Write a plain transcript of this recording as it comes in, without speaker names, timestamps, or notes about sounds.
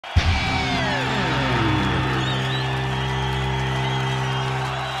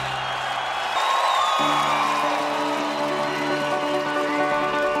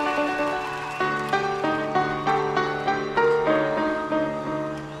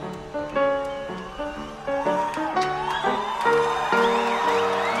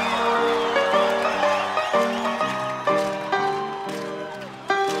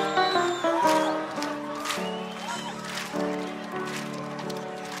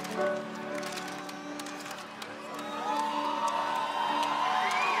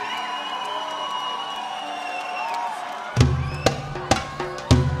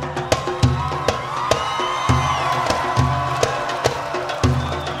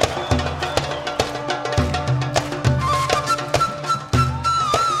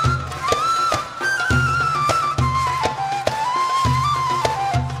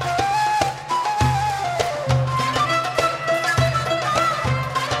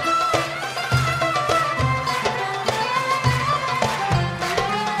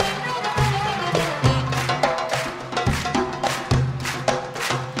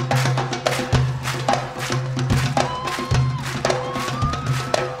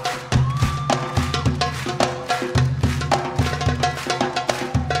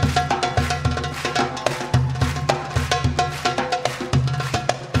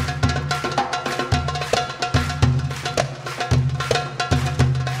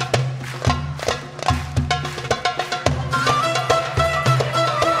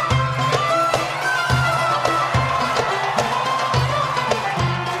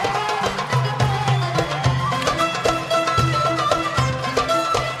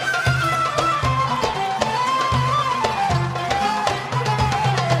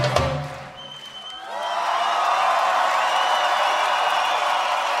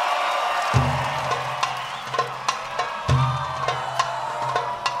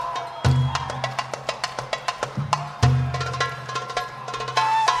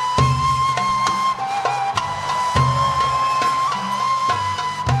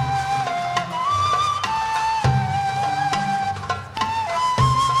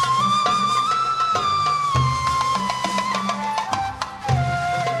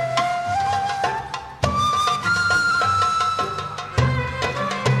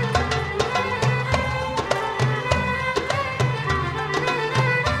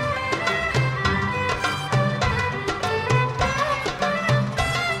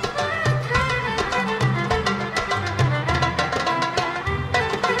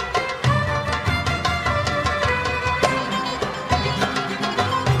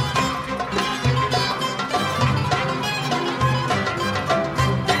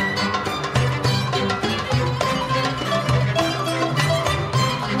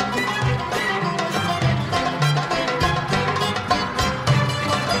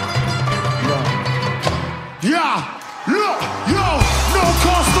Yeah, look, yo, no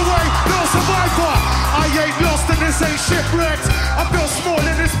castaway, no survivor. I ain't lost and this ain't shipwrecked. I feel small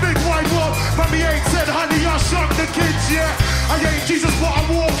in this big wide world. Mommy ain't said, honey, I shrunk the kids, yeah. I ain't Jesus, but I'm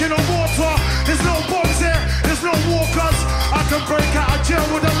walking on water. There's no bombs here, there's no walkers. I can break out of jail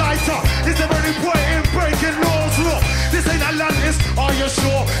with a lighter. Is there any point in breaking laws? Look, this ain't Atlantis, are you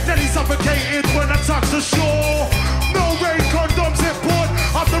sure? Nelly suffocated when I touch the shore. No rain, condoms import.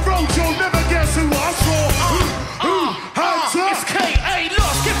 Off the road, you'll never guess who I saw. Hands up. It's K.A.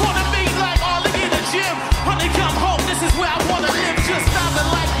 Look, skip on the beat like Ollie in the gym. Honey, come home, this is where I wanna live. Just sounding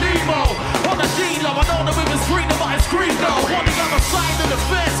like Nemo. On the D-Lo, I know the river's greener, but it's green though. On the other side of the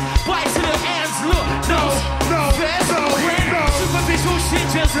fence, bites to the ends. Look, no, fence, no, superficial shit,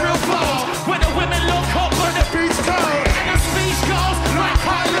 just real close. When